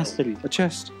chest. A chastity. A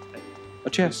chest. A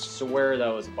chest. swear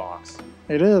that was a box.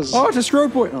 It is. Oh, it's a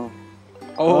scrote boy. Oh.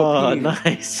 Oh, peen.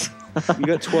 nice. You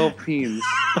got 12 peens.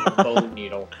 Bone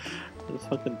needle. The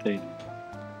fucking thing.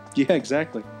 Yeah,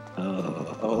 exactly.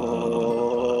 Oh.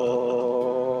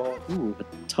 Ooh. A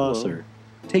tosser.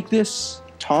 Take this.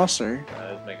 Tosser.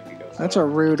 That's making me go. That's a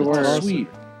rude Oh, word. sweet.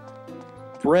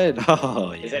 Bread.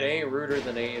 Oh, Is yeah. it any ruder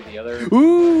than any of the other?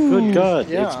 Ooh. Good God.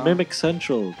 Yeah. It's Mimic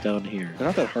Central down here. They're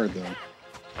not that hard, though.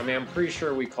 I mean, I'm pretty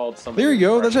sure we called something. There you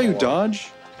go. That's how you before.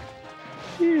 dodge.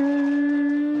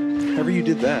 However you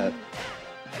did that.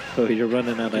 Oh, you're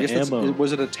running out I of guess ammo.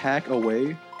 was it attack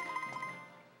away?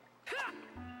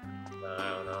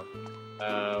 I don't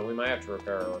know. We might have to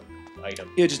repair our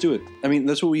item. Yeah, just do it. I mean,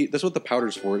 that's what the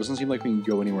powder's for. It doesn't seem like we can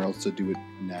go anywhere else to do it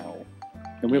now.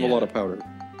 And we have a Yeah. lot of powder.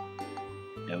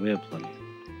 Yeah, we have plenty.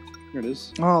 Here it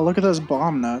is. Oh, look at those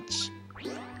bomb nuts.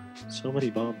 So many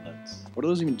bomb nuts. What do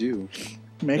those even do?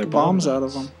 Make They're bombs bomb out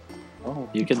of nuts. them. Oh.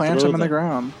 You can Plant throw them in the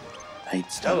ground.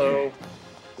 Hello.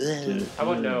 Dude. How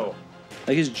about no?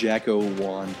 Like his Jacko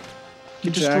wand.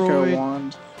 Get Jacko destroyed.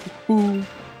 wand. Ooh.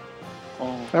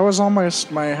 Oh. That was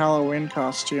almost my Halloween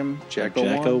costume. Jacko,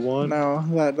 Jacko wand. one?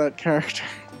 No, that character,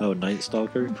 Oh, Night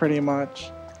Stalker? pretty much.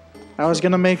 I was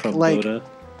gonna make From like Dota?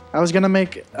 I was gonna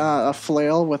make a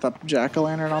flail with a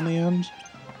jack-o'-lantern on the end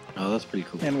Oh, that's pretty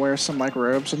cool. and wear some like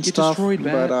robes and Get stuff. destroyed,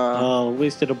 but Matt. Oh,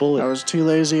 wasted a bullet. I was too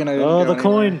lazy and I didn't. Oh, go the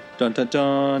coin! Dun dun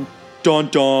dun. Dun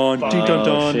dun. Oh, Ding dun Oh,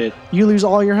 dun. shit. You lose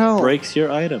all your health. Breaks your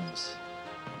items.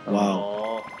 Wow.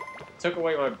 Aw. Took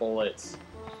away my bullets.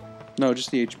 No,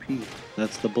 just the HP.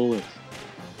 That's the bullet.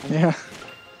 Yeah,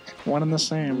 one and the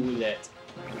same. Bullet.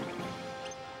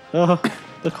 Oh,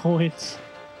 the coins.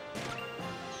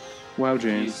 Wow, You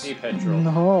James. see petrol.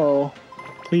 No.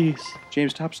 Please.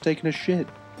 James, stop taking a shit.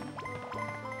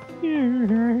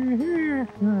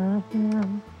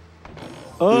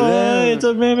 Oh, it's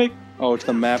a mimic. Oh, it's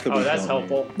the map that Oh, we that's found.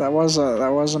 helpful. That was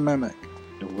a mimic.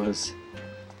 It was.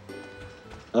 It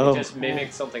Oh, just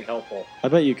mimicked something helpful. I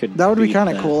bet you could. That would be beat kind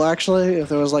of that. cool, actually, if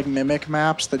there was like mimic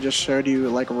maps that just showed you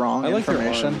like wrong I like their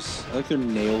information. arms. I like their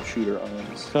nail shooter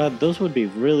arms. God, those would be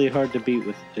really hard to beat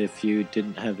with if you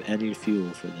didn't have any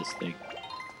fuel for this thing.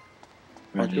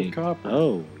 Bunch of copper.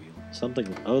 Oh,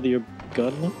 something. Oh, your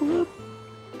gun level up?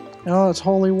 Oh, it's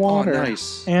holy water. Oh,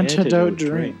 nice. Antidote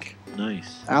drink.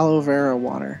 Nice. Aloe vera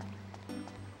water.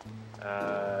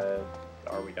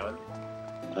 Are we done?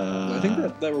 I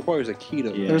think that requires a key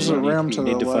to. Yeah, There's you a need- rim you to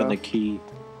need the to find the left. key.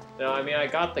 No, I mean I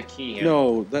got the key. In.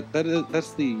 No,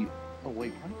 that's the. Oh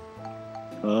wait,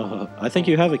 what? I think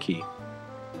you have a key.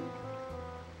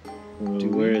 Do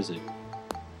Where we? is it?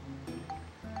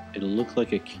 It'll look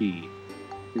like a key.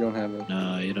 You don't have it.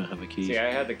 No, you don't have a key. See,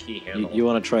 I had the key handle. You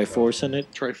want to try forcing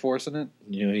it? Try forcing it.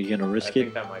 You know, you're gonna I risk think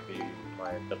it. that might be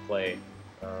the play.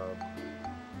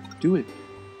 Do it.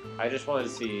 I just wanted to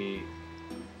see.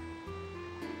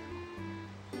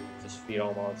 Just defeat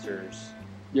all monsters.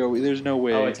 Yo, there's no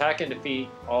way. Oh, attack and defeat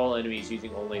all enemies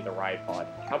using only the ride pod.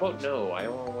 How about no? I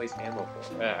don't want to waste ammo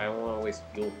for it. I don't want to waste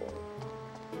fuel for it.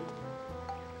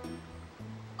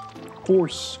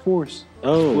 Force.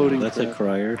 Oh, Exploding that's a crap.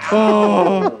 crier.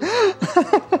 Oh,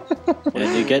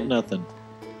 And you get nothing.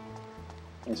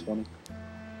 that's funny.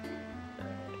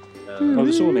 Uh, Oh,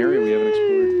 there's still an area we haven't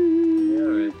explored.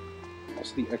 yeah, right.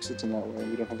 Also, the exit's in that way.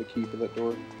 We don't have a key for that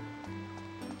door.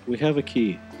 We have a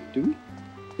key. Do we?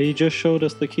 He just showed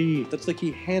us the key. That's the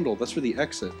key handle. That's for the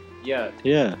exit. Yeah,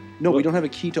 Yeah. No, we What? don't have a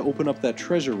key to open up that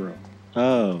treasure room.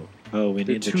 Oh, we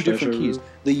They're need the two treasure different keys. room?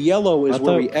 The yellow is I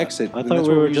where thought- we exit. I and thought that's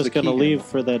we where were use just the key gonna leave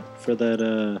handle. for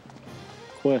that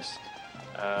quest.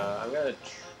 I'm gonna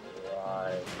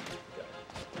try.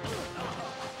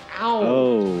 Ow!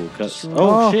 Oh, got, Destroy-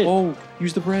 oh shit! Oh,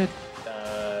 use the bread.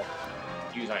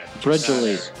 Use item.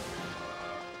 Bredulate.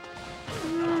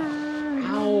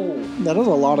 Ow! That is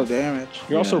a lot of damage.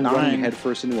 You're also Yeah. running 9.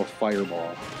 headfirst into a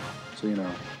fireball. So you know.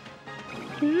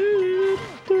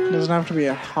 Doesn't have to be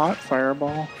a hot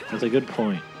fireball. That's a good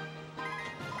point.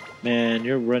 Man,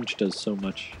 your wrench does so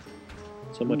much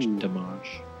Ooh.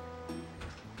 damage.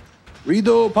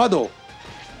 Rido Pado.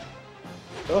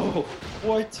 Oh,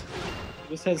 what?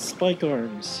 This has spike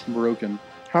arms. Broken.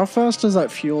 How fast does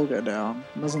that fuel go down?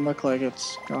 It doesn't look like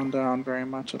it's gone down very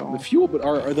much at all. The fuel, but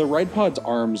are the ride pod's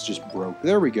arms just broke?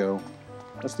 There we go.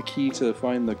 That's the key to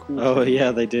find the cool. Oh shit.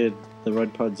 yeah, they did. The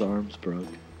red pod's arms broke.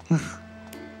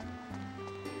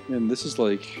 And this is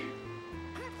like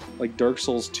like Dark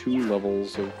Souls 2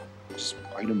 levels of just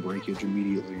item breakage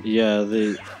immediately. Yeah,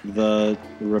 the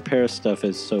repair stuff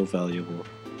is so valuable.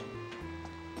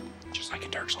 Just like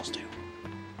in Dark Souls 2.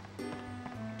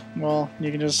 Well,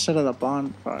 you can just sit at a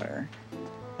bonfire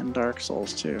in Dark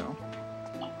Souls 2.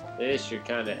 This you're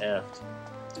kind of effed.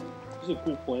 There's a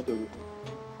cool plant over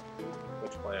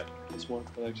Which plant? this one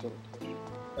that I accidentally touched.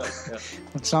 Oh, yeah.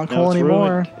 It's not Now cool it's anymore.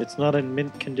 ruined. It's not in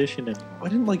mint condition anymore. I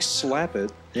didn't like slap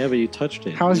it. Yeah, but you touched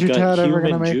it. How is You your got dad ever going to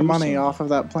human make juice money on it. off of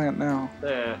that plant now?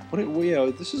 Nah, Well, yeah,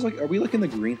 this is like, are we like in the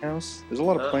greenhouse? There's a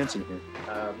lot of plants in here.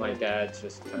 my dad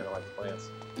just kind of likes plants.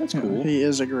 That's Yeah, cool. he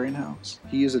is a greenhouse.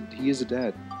 He is a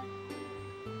dad.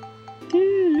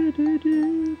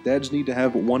 Dads need to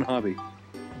have one hobby.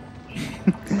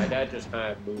 My dad just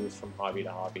kind of moves from hobby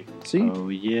to hobby. See? Oh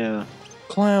yeah.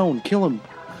 Clown, kill him.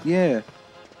 Yeah.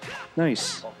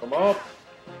 Nice. Fuck him up.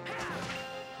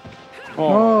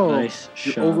 Oh, Nice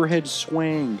Your shot. overhead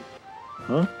swang.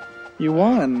 Huh? you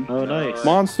won. Oh, nice.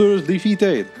 Monsters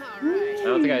defeated. I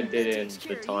don't think I did it in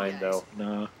the time though.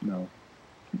 No. No.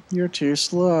 You're too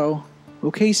slow.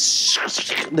 Okay,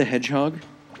 the hedgehog.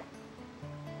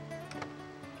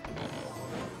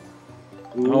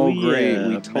 Oh, Ooh, great. yeah,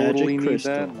 We magic totally need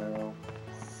crystal. that now.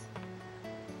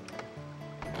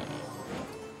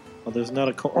 Oh, there's not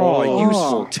a. Oh, Oh.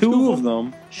 useful. Two of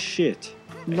them. Shit.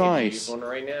 I need to use Nice. one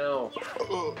right now.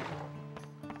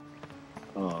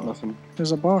 Oh, Nothing.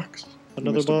 There's a box.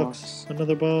 another missed a box.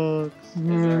 Another box.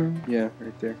 there? Yeah,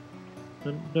 right there.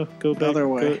 No, go back. Other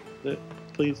way. Go,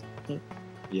 please. No.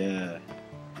 Yeah.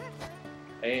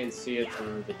 I didn't see it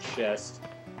through the chest.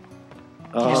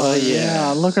 Oh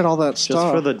yeah. Look at all that Just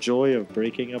stuff. for the joy of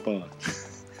breaking a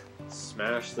box.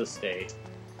 Smash the state.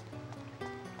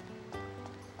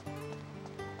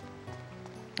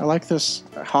 I like this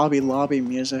Hobby Lobby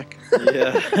music.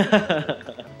 Yeah.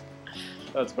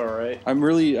 That's about right.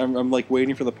 I'm like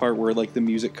waiting for the part where like the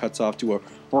music cuts off to a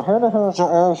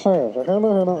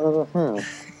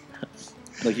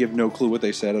like you have no clue what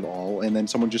they said at all, and then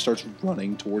someone just starts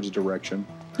running towards a direction.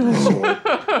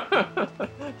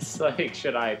 It's like,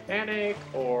 should I panic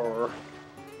or?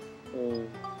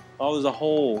 Oh, there's a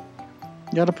hole.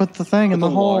 You gotta put the thing in the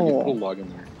Put a log hole. in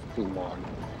there. Put a log.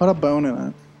 Put a bone in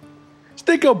it.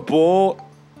 Stick a bolt.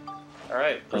 All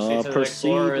right, proceed to the next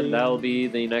floor, proceeding. and that'll be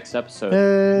the next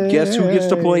episode. Guess who gets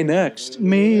to play next?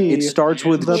 Me. It starts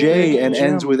with The J big and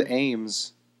ends gem. with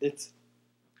Ames. It's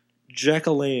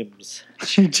Jack-o'-lames.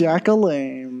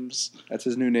 Jack-o'-lames. That's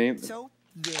his new name. So,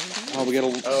 there it is. Oh, we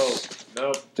gotta. Oh,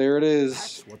 nope. There it is.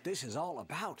 That's what this is all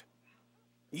about.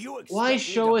 You expect Why me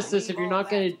show to us this if believe you're all not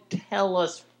that? going to tell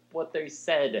us what they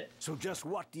said? So just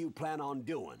what do you plan on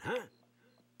doing, huh?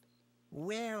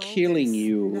 Well, Killing there's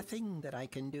you. Nothing that I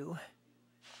can do.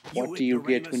 What do you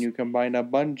get when you combine a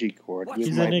bungee cord What's with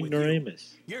He's my... an wrong with you?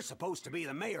 ignoramus. You're supposed to be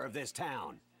the mayor of this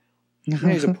town. Yeah,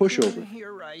 he's a pushover.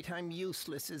 You're right. I'm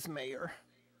useless as mayor.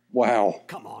 Wow.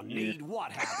 Come on, Need,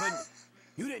 what happened?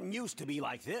 You didn't used to be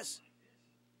like this.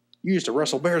 You used to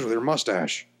wrestle bears with your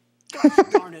mustache. Gosh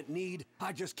darn it, Need.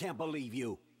 I just can't believe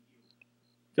you.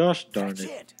 Gosh darn That's it.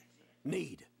 it.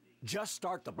 Need, just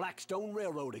start the Blackstone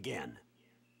Railroad again.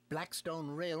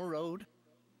 Blackstone Railroad.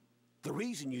 The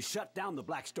reason you shut down the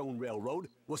Blackstone Railroad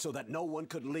was so that no one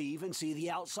could leave and see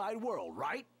the outside world,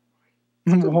 right?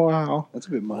 Wow. That's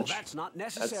a bit Well, much. that's not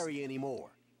necessary anymore.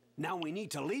 Now we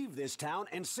need to leave this town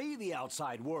and see the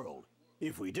outside world.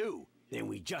 If we do, then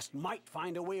we just might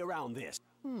find a way around this.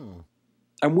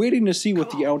 I'm waiting to see what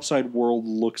the outside world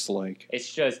looks like.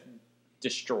 It's just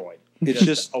destroyed. It's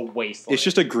just a wasteland. it's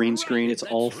just a green screen. It's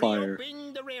all fire.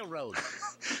 Reopen the railroad.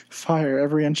 Fire.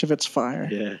 Every inch of it's fire.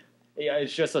 Yeah. Yeah,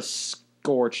 it's just a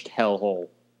scorched hellhole.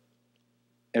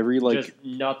 Every Just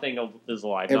nothing is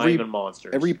alive. Not every- even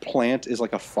monsters. every plant is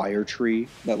like a fire tree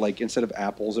that like instead of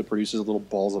apples it produces little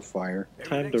balls of fire.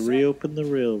 Time to reopen the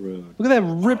railroad. Look at that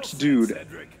ripped dude.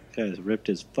 Guy's ripped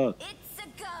as fuck. It's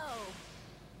a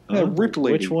go. That ripped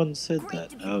lady. Which one said Great that?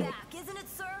 to be Oh. back, isn't it,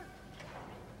 sir?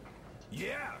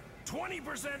 Yeah,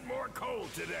 20% more coal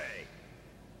today.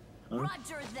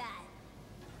 Roger that.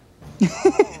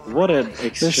 What an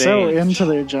exchange. They're so into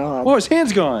their job. Oh, his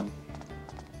hand's gone.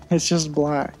 It's just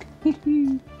black. It's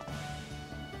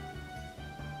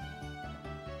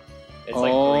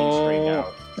like green screen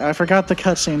out. I forgot the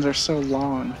cutscenes are so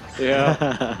long.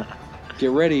 Yeah.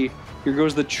 Get ready. Here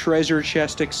goes the Treasure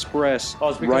Chest Express Oh,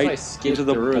 it's because I right skipped into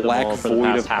the through them black all for the void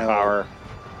past of half hell. hour.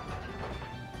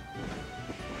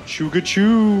 Chooga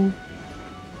choo.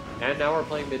 And now we're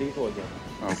playing medieval again.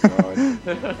 Oh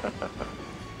god.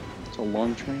 It's a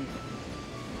long train.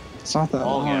 It's not that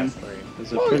Long long. ass train.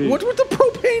 It's a What? pretty- What's with the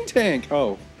propane tank?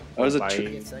 Oh, that was a Bye.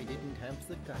 train. Guess I didn't have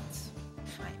the guts.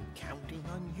 I'm counting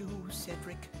on you,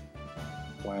 Cedric.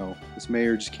 Wow, this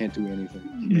mayor just can't do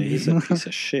anything. Yeah, he's a piece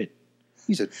of shit.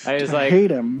 He's a. I was I like,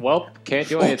 hate him. well, can't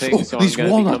do anything, so I'm these going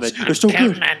to become walnuts, a... they're so good.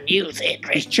 Counting on you,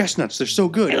 Cedric. These chestnuts, they're so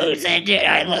good.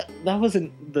 That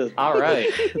wasn't the. All right.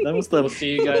 That was the. We'll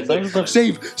see you guys That next was time.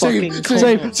 the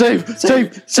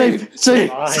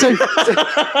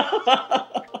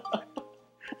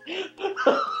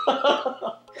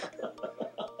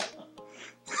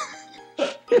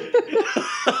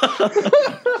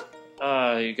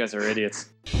You guys are idiots.